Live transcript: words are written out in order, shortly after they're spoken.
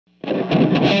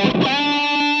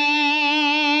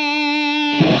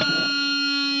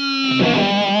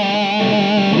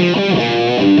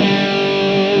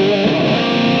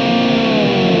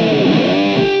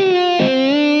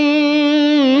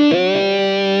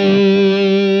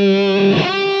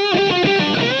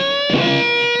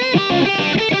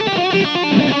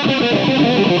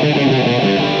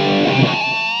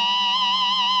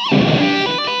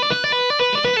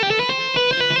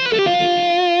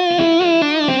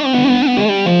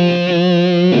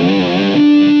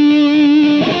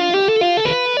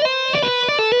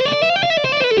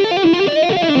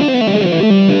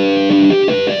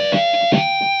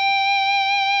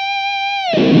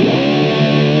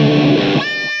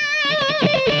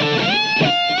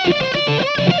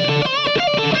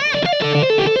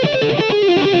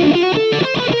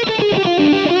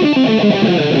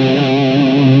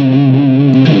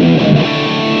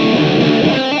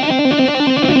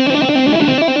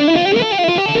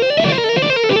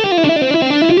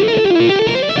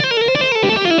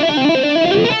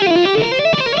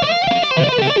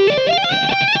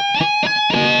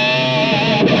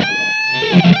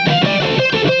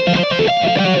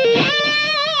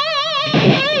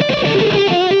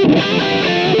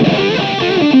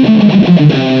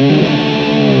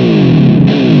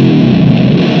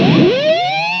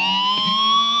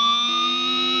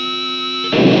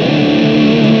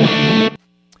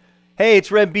Hey,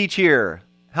 it's Red Beach here.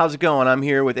 How's it going? I'm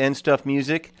here with N Stuff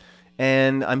Music,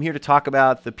 and I'm here to talk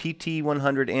about the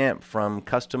PT-100 amp from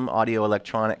Custom Audio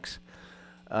Electronics.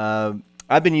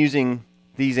 I've been using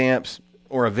these amps,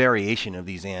 or a variation of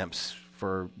these amps,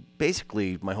 for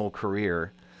basically my whole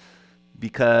career,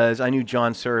 because I knew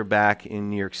John Suhr back in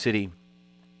New York City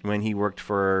when he worked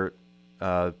for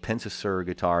Suhr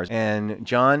Guitars. And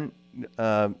John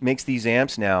makes these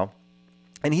amps now.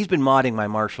 And he's been modding my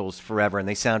Marshalls forever, and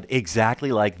they sound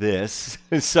exactly like this.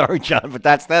 Sorry, John, but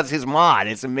that's his mod.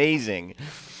 It's amazing.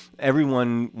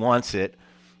 Everyone wants it,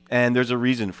 and there's a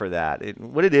reason for that.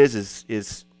 What it is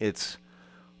it's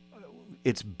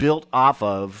built off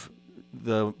of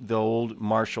the old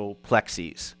Marshall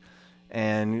Plexis.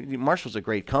 And Marshall's a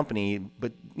great company,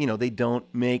 but you know, they don't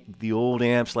make the old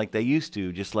amps like they used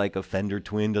to. Just like a Fender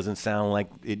Twin doesn't sound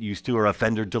like it used to, or a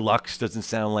Fender Deluxe doesn't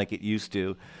sound like it used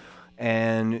to.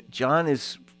 And John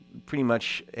is pretty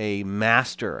much a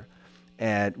master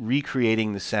at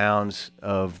recreating the sounds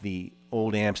of the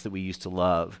old amps that we used to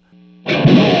love.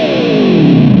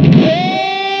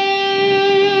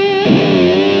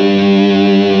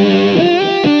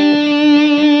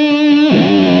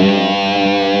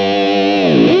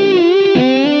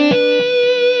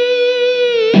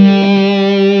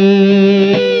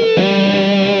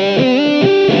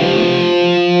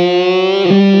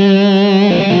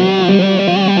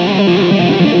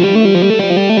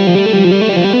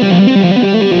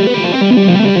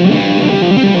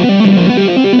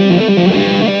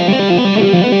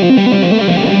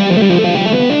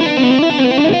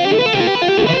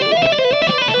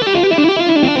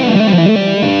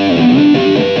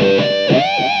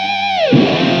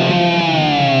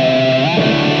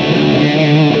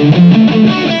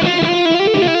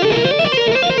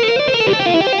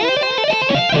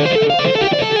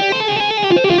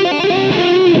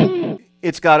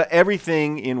 It's got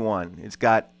everything in one. It's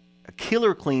got a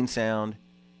killer clean sound,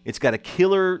 it's got a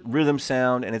killer rhythm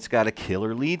sound, and it's got a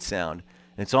killer lead sound.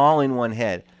 And it's all in one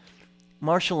head.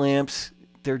 Marshall amps,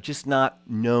 they're just not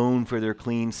known for their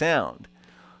clean sound.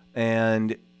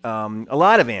 And a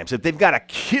lot of amps, if they've got a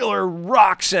killer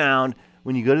rock sound,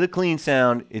 when you go to the clean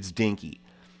sound, it's dinky.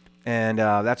 And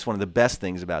that's one of the best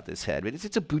things about this head. But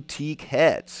it's a boutique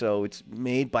head, so it's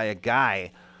made by a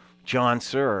guy, John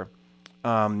Suhr,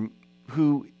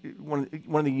 who one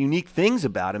of the unique things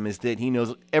about him is that he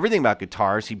knows everything about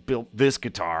guitars. He built this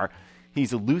guitar.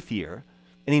 He's a luthier,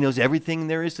 and he knows everything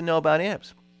there is to know about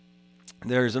amps.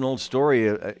 There's an old story,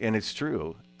 and it's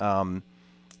true,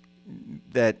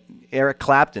 that Eric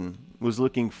Clapton was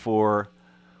looking for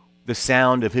the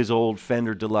sound of his old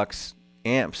Fender Deluxe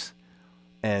amps,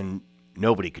 and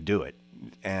nobody could do it.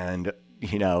 And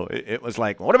you know, it was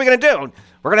like, what are we going to do?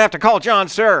 We're going to have to call John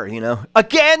Suhr, you know.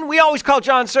 Again, we always call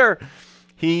John Suhr.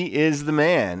 He is the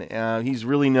man. He's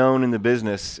really known in the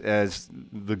business as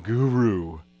the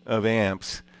guru of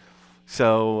amps.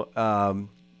 So,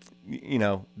 you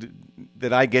know,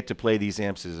 that I get to play these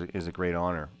amps is a great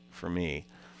honor for me.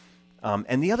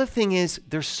 And the other thing is,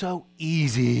 they're so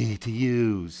easy to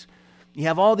use. You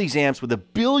have all these amps with a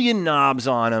billion knobs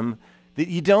on them that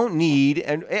you don't need,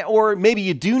 or maybe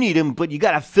you do need them, but you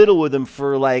got to fiddle with them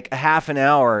for like a half an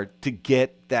hour to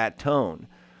get that tone,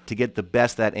 to get the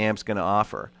best that amp's going to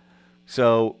offer.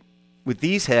 So with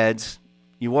these heads,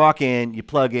 you walk in, you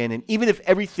plug in, and even if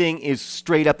everything is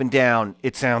straight up and down,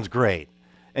 it sounds great.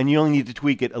 And you only need to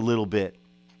tweak it a little bit.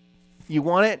 You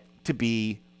want it to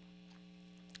be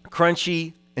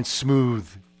crunchy and smooth,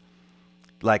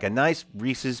 like a nice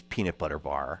Reese's peanut butter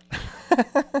bar.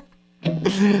 But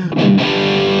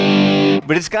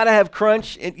it's got to have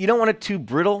crunch. You don't want it too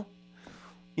brittle,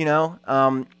 you know.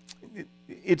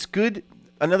 It's good.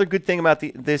 Another good thing about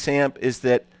this amp is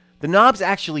that the knobs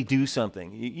actually do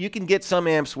something. You can get some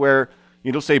amps where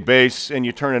it'll say bass and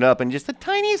you turn it up and just the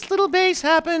tiniest little bass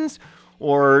happens,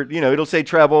 or you know, it'll say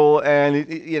treble and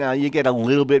you know, you get a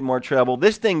little bit more treble.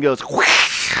 This thing goes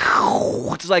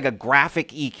it's like a graphic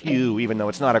EQ, even though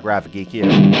it's not a graphic EQ.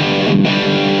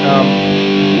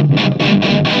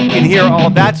 You can hear all,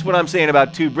 that's what I'm saying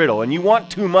about too brittle. And you want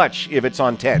too much if it's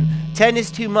on 10. 10 is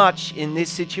too much in this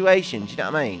situation, do you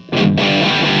know what I mean?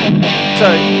 So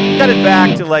cut it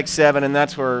back to like 7, and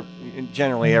that's where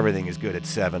generally everything is good at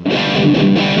 7.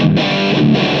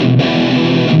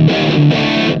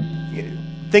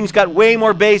 Things got way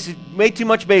more bass, way too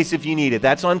much bass if you need it.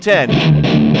 That's on 10.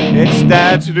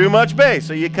 That's too much bass,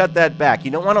 so you cut that back.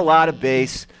 You don't want a lot of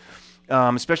bass.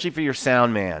 especially for your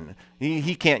sound man.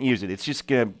 He can't use it. It's just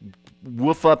going to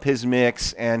woof up his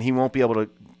mix, and he won't be able to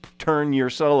turn your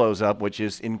solos up, which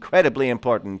is incredibly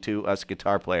important to us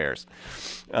guitar players.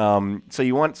 So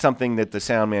you want something that the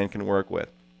sound man can work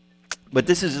with. But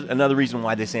this is another reason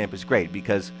why this amp is great,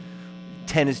 because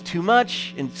 10 is too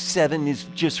much and 7 is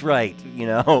just right, you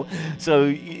know?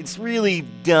 So it's really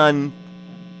done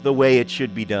the way it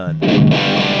should be done.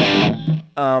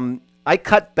 I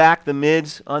cut back the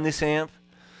mids on this amp,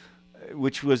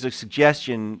 which was a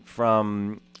suggestion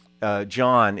from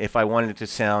John if I wanted it to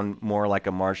sound more like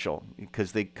a Marshall,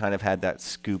 because they kind of had that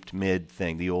scooped mid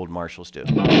thing the old Marshalls do.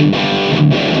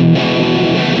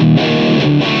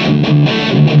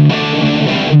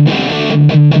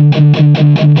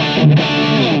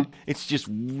 It's just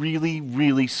really,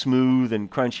 really smooth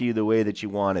and crunchy the way that you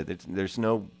want it. There's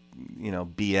no, you know,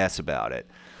 BS about it.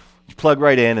 You plug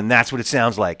right in, and that's what it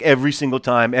sounds like every single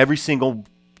time, every single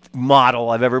model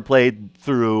I've ever played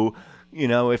through. You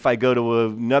know, if I go to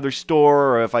another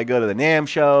store, or if I go to the NAMM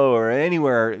show, or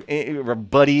anywhere, a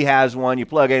buddy has one, you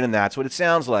plug in, and that's what it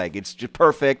sounds like. It's just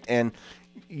perfect, and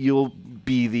you'll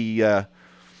be the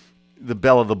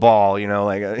belle of the ball, you know,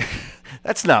 like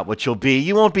that's not what you'll be.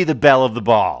 You won't be the belle of the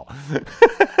ball.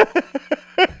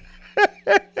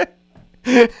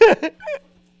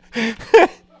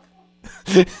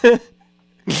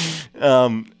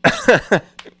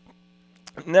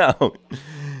 No,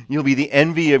 you'll be the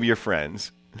envy of your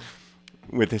friends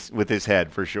with this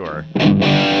head for sure.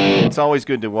 It's always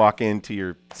good to walk into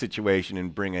your situation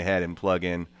and bring a head and plug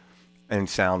in and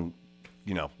sound,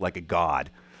 you know, like a god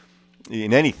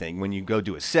in anything. When you go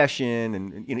do a session,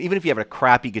 and you know, even if you have a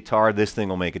crappy guitar, this thing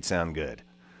will make it sound good.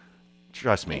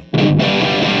 Trust me. So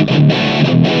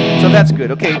that's good.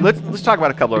 Okay, let's talk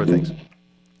about a couple other things.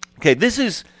 Okay, this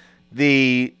is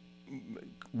the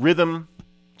rhythm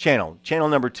channel. Channel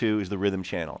number 2 is the rhythm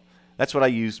channel. That's what I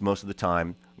use most of the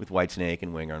time with Whitesnake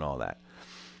and Winger and all that.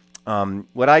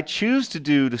 What I choose to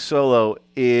do to solo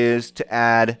is to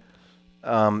add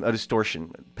a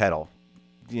distortion pedal.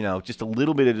 You know, just a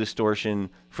little bit of distortion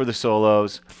for the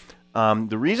solos.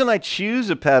 The reason I choose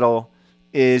a pedal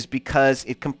is because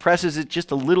it compresses it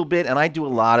just a little bit, and I do a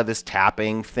lot of this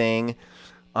tapping thing.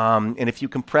 And if you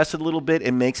compress it a little bit,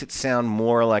 it makes it sound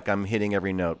more like I'm hitting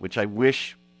every note, which I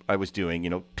wish I was doing, you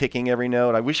know, picking every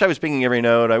note. I wish I was picking every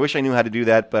note. I wish I knew how to do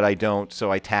that, but I don't, so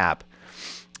I tap.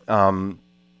 And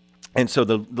so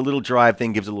the little drive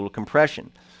thing gives a little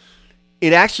compression.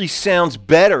 It actually sounds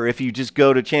better if you just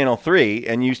go to channel 3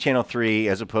 and use channel 3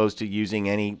 as opposed to using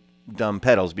any dumb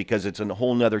pedals, because it's a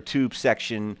whole nother tube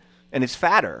section and it's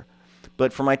fatter.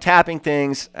 But for my tapping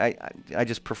things, I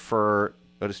just prefer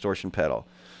a distortion pedal.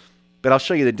 But I'll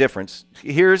show you the difference.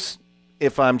 Here's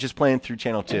if I'm just playing through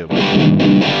channel 2.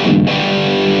 And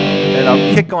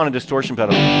I'll kick on a distortion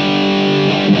pedal. You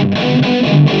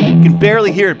can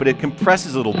barely hear it, but it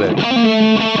compresses a little bit.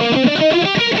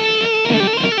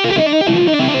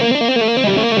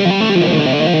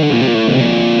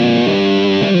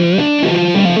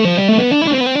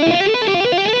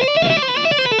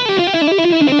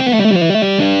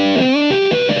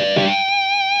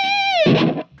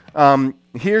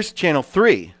 Here's channel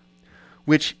 3,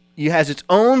 which has its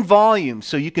own volume,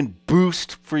 so you can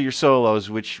boost for your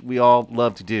solos, which we all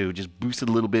love to do. Just boost it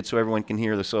a little bit so everyone can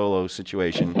hear the solo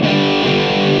situation. Hear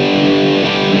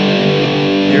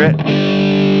it?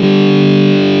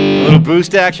 A little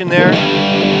boost action there.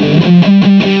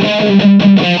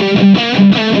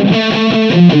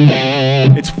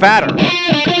 It's fatter.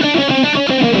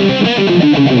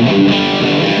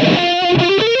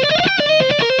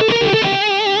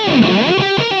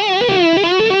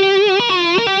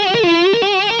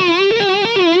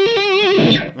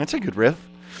 That's a good riff.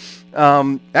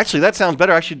 Actually, that sounds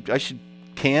better. I should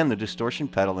can the distortion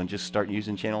pedal and just start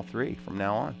using channel 3 from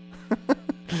now on.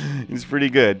 It's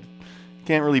pretty good.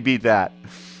 Can't really beat that.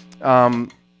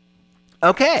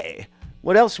 Okay,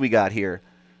 what else we got here?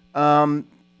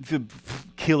 The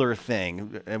killer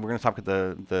thing, and we're going to talk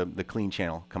about the clean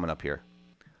channel coming up here.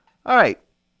 All right.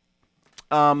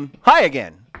 Hi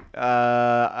again.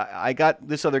 I got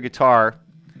this other guitar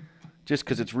just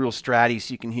because it's real stratty,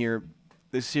 so you can hear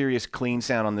the serious clean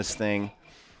sound on this thing.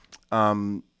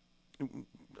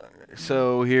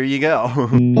 So here you go.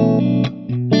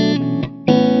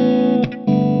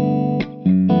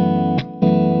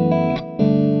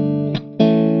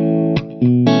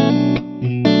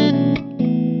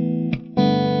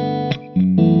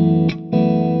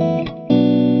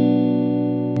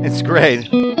 It's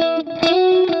great.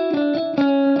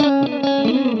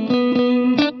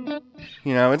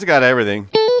 You know, it's got everything.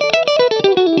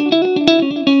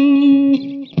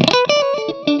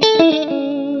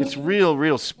 It's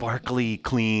real sparkly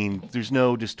clean. There's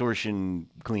no distortion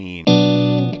clean.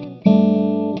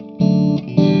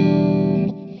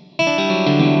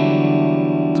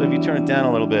 So if you turn it down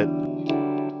a little bit,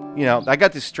 you know, I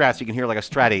got this Strat, so you can hear like a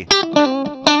Stratty.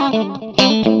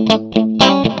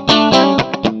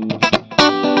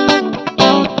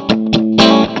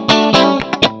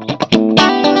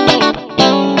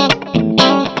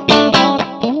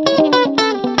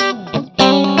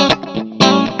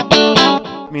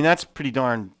 I mean, that's pretty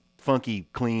darn funky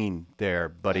clean there,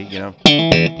 buddy, you know?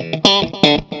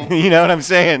 You know what I'm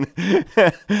saying?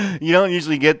 You don't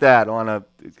usually get that on a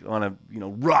you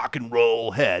know, rock and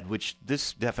roll head, which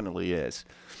this definitely is.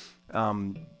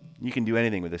 You can do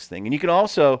anything with this thing. And you can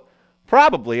also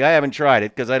probably, I haven't tried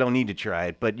it because I don't need to try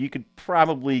it, but you could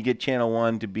probably get channel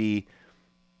 1 to be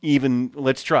even,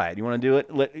 let's try it. You want to do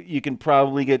it? You can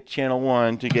probably get channel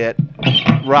 1 to get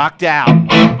rocked out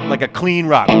like a clean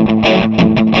rock. You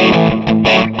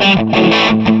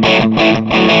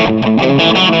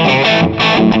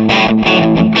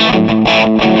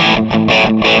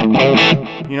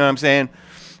know what I'm saying?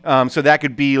 So that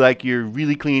could be like you're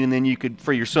really clean, and then you could,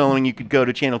 for your soloing, you could go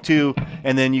to channel 2,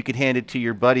 and then you could hand it to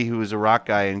your buddy who is a rock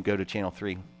guy and go to channel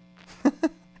 3.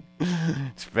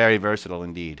 It's very versatile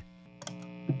indeed.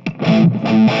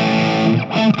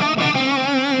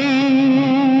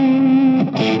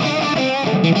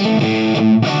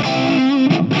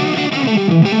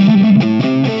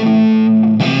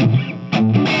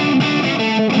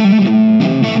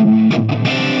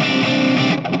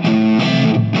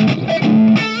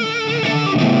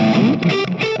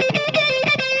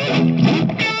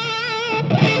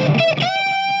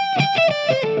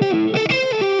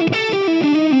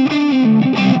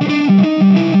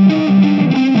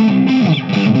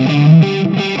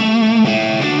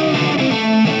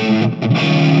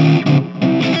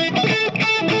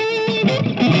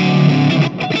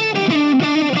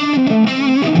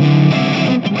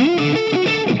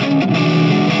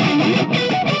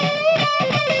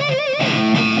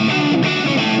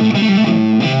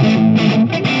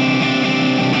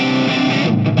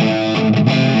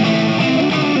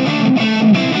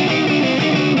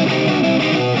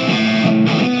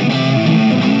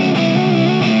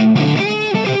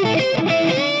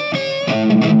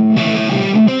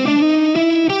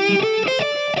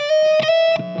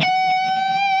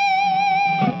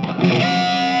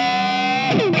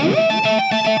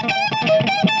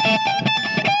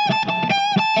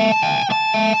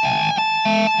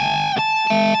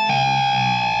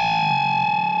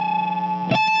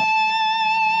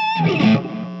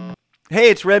 Hey,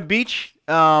 it's Red Beach.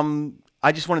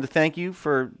 I just wanted to thank you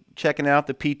for checking out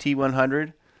the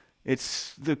PT-100.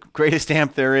 It's the greatest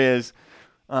amp there is.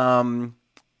 I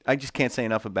just can't say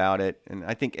enough about it. And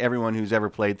I think everyone who's ever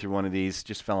played through one of these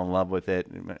just fell in love with it.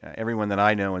 Everyone that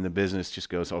I know in the business just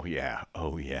goes, oh yeah,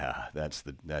 that's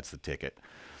the ticket.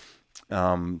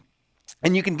 And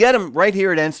you can get them right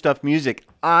here at End Stuff Music.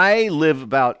 I live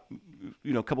about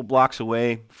a couple blocks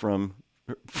away from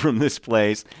this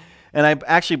place. And I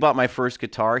actually bought my first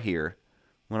guitar here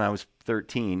when I was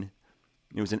 13.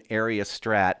 It was an area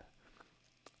Strat.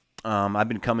 I've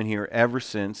been coming here ever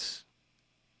since.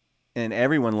 And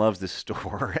everyone loves this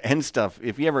store and stuff.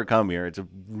 If you ever come here, it's a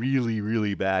really,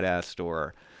 really badass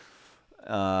store.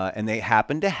 And they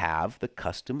happen to have the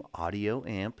custom audio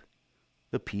amp,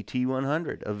 the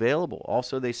PT-100, available.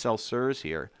 Also, they sell Suhrs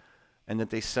here. And that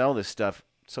they sell this stuff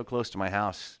so close to my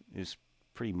house is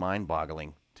pretty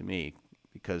mind-boggling to me,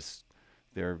 because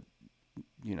they're,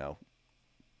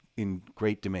 in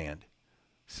great demand.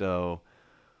 So,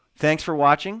 thanks for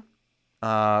watching.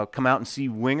 Come out and see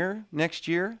Winger next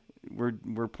year.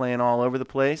 We're playing all over the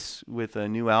place with a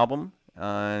new album.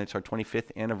 It's our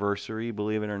 25th anniversary,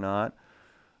 believe it or not.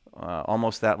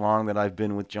 Almost that long that I've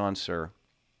been with John Suhr.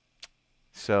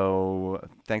 So,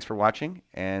 thanks for watching,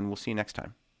 and we'll see you next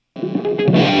time.